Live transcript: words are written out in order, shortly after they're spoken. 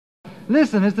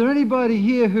Listen, is there anybody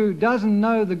here who doesn't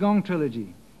know the Gong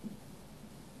trilogy?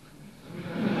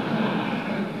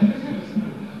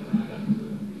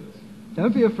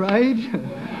 Don't be afraid.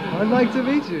 I'd like to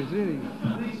meet you, really.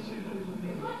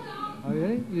 Oh,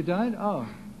 yeah? You don't? Oh,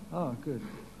 good.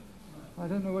 I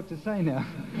don't know what to say now.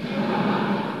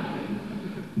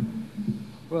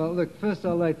 Well, look, first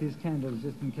I'll light these candles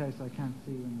just in case I can't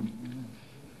see them.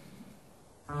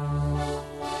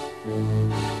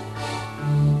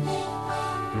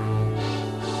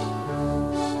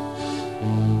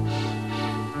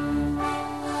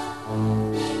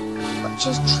 What's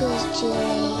your trilogy?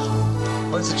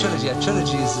 What's a trilogy? A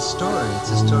trilogy is a story. It's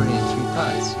a story in 3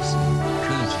 parts, you see.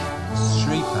 Trilogy. It's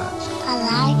 3 parts. I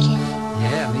like it.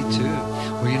 Yeah, me too.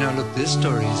 Well, you know, look, this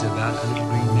story is about a little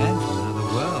green man from another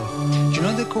world. Do you know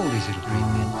what they call these little green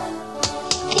men?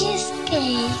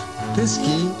 Pisky.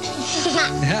 Pisky?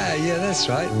 Yeah, that's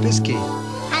right. Pisky.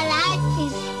 I like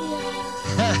Pisky.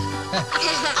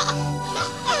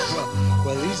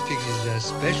 Well, these pixies are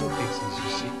special pixies, you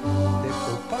see. They're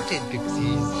called potted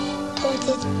pixies.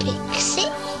 Potted pixie?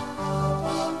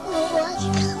 What does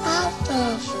it come out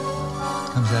of?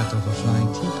 Comes out of a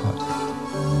flying teapot.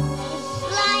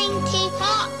 Flying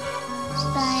teapot?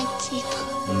 Flying teapot.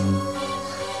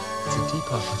 It's a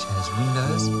teapot which has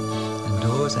windows and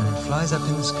doors and it flies up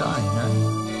in the sky, you know.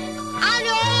 I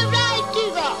know a flying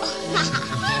teapot.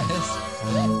 Yes.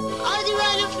 I do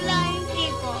want a flying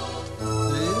teapot.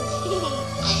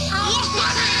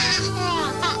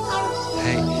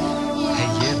 Hey,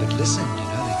 yeah, but listen, you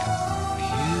know, they come from a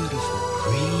beautiful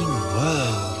green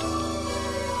world.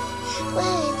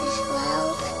 Where is this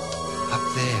world? Up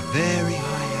there, very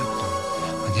high up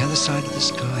on the other side of the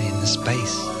sky in the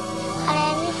space. I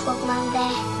only thought man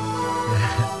there.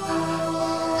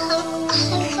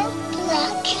 I've got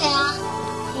black hair.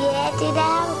 Yeah, do they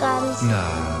have guns? No,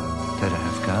 they don't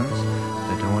have guns.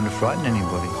 They don't want to frighten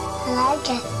anybody. I like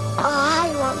it. I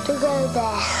want to go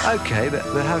there. Okay,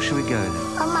 but how should we go then?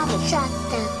 On my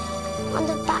tractor. On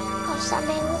the back of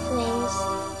something with wings.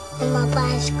 And my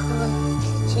bicycle.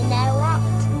 Do you know what?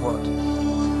 What?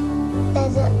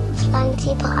 There's a flying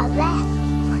teapot up there.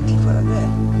 Flying teapot up there?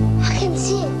 I can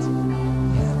see it.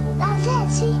 Yeah. Up there,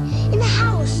 see? In the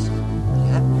house.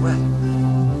 Yeah, where?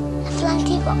 A flying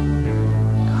teapot.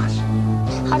 Gosh.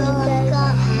 I want to go there.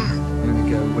 You want to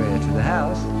go where? To the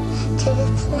house? To the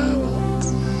planet.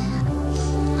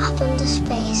 Up into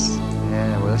space.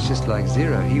 Yeah, well, that's just like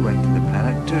Zero. He went to the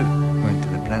planet too. Went to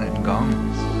the planet Gong.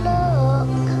 Look.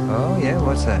 Oh, yeah,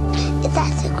 what's that? Is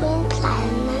that a green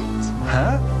planet?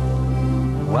 Huh?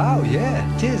 Wow, yeah,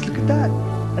 it is. Look at that.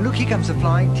 And look, here comes a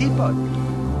flying teapot.